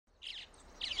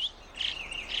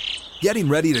Getting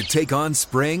ready to take on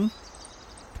spring?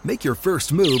 Make your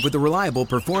first move with the reliable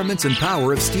performance and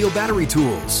power of Steel battery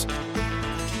tools.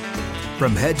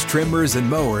 From hedge trimmers and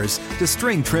mowers to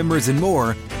string trimmers and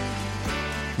more,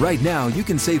 right now you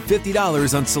can save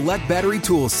 $50 on select battery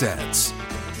tool sets.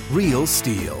 Real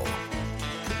Steel.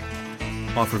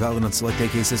 Offer valid on select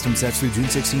AK system sets through June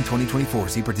 16, 2024.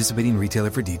 See participating retailer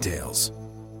for details.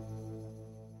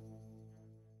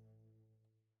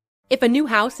 If a new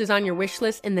house is on your wish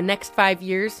list in the next 5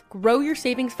 years, grow your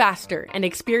savings faster and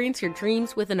experience your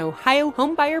dreams with an Ohio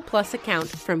Homebuyer Plus account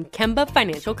from Kemba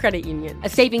Financial Credit Union. A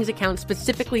savings account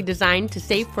specifically designed to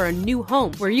save for a new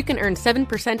home where you can earn 7%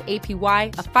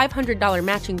 APY, a $500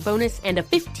 matching bonus, and a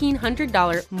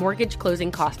 $1,500 mortgage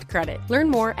closing cost credit. Learn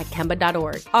more at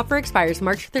Kemba.org. Offer expires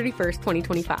March 31st,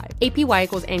 2025. APY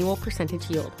equals annual percentage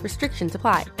yield. Restrictions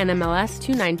apply. NMLS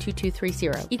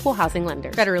 292230. Equal housing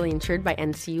lender. Federally insured by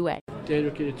NCUA.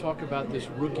 Daniel, can you talk about this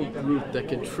rookie group that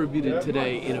contributed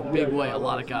today in a big way, a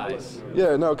lot of guys?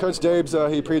 Yeah, no, Coach Dabes,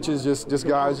 he preaches just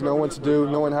guys know what to do,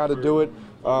 knowing how to do it.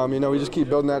 We just keep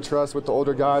building that trust with the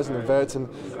older guys and the vets, and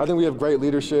I think we have great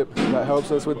leadership that helps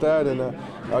us with that, and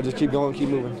I'll just keep going, keep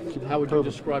moving. How would you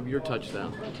describe your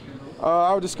touchdown?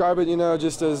 I would describe it,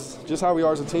 just how we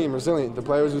are as a team, resilient. The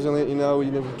players resilient,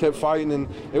 we kept fighting, and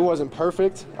it wasn't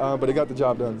perfect, but it got the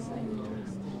job done.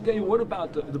 Daniel, what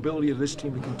about the ability of this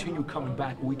team to continue coming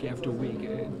back week after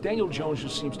week? Daniel Jones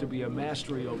just seems to be a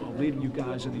mastery of leading you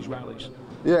guys in these rallies.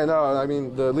 Yeah, no,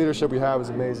 the leadership we have is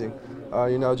amazing.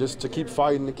 Just to keep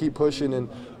fighting, to keep pushing, and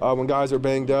when guys are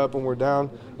banged up and we're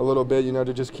down a little bit,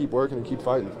 to just keep working and keep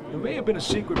fighting. It may have been a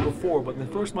secret before, but in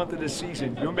the first month of this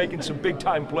season, you're making some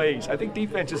big-time plays. I think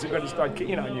defenses are going to start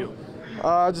keying on you.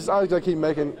 I keep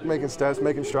making steps,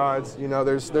 making strides.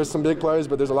 There's some big plays,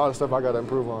 but there's a lot of stuff I got to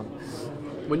improve on.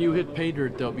 When you hit pay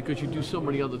dirt, though, because you do so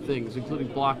many other things, including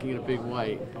blocking in a big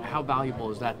way, how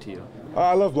valuable is that to you?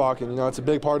 I love blocking. It's a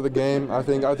big part of the game. I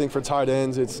think for tight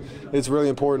ends, it's really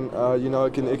important.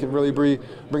 It can really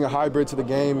bring a hybrid to the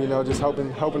game. Just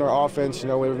helping our offense.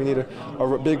 Whether we need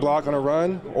a big block on a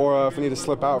run or if we need to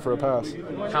slip out for a pass.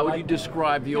 How would you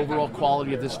describe the overall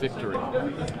quality of this victory?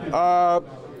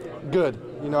 Good.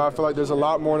 I feel like there's a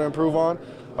lot more to improve on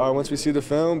once we see the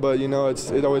film, but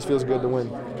it always feels good to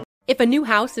win. If a new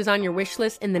house is on your wish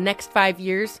list in the next 5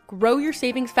 years, grow your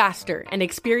savings faster and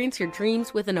experience your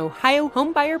dreams with an Ohio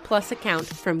Homebuyer Plus account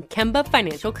from Kemba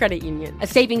Financial Credit Union. A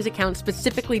savings account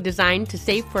specifically designed to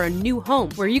save for a new home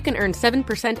where you can earn 7%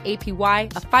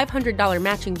 APY, a $500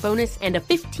 matching bonus, and a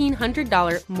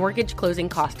 $1,500 mortgage closing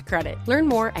cost credit. Learn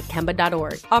more at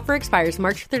Kemba.org. Offer expires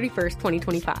March 31st,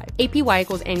 2025. APY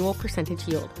equals annual percentage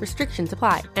yield. Restrictions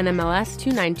apply. NMLS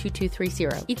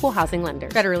 292230. Equal housing lender.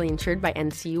 Federally insured by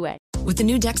NCUA. With the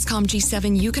new Dexcom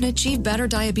G7, you can achieve better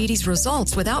diabetes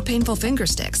results without painful finger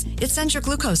sticks. It sends your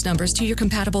glucose numbers to your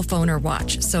compatible phone or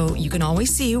watch, so you can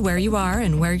always see where you are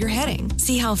and where you're heading.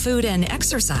 See how food and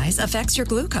exercise affects your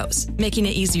glucose, making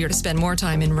it easier to spend more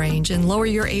time in range and lower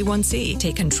your A1C.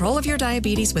 Take control of your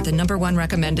diabetes with the #1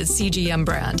 recommended CGM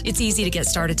brand. It's easy to get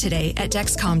started today at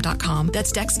Dexcom.com.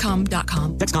 That's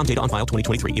Dexcom.com. Dexcom data on file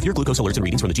 2023. If your glucose alerts and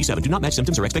readings from the G7 do not match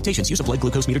symptoms or expectations, use a blood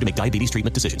glucose meter to make diabetes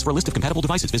treatment decisions. For a list of compatible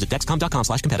devices, visit Dexcom.com/compatibility.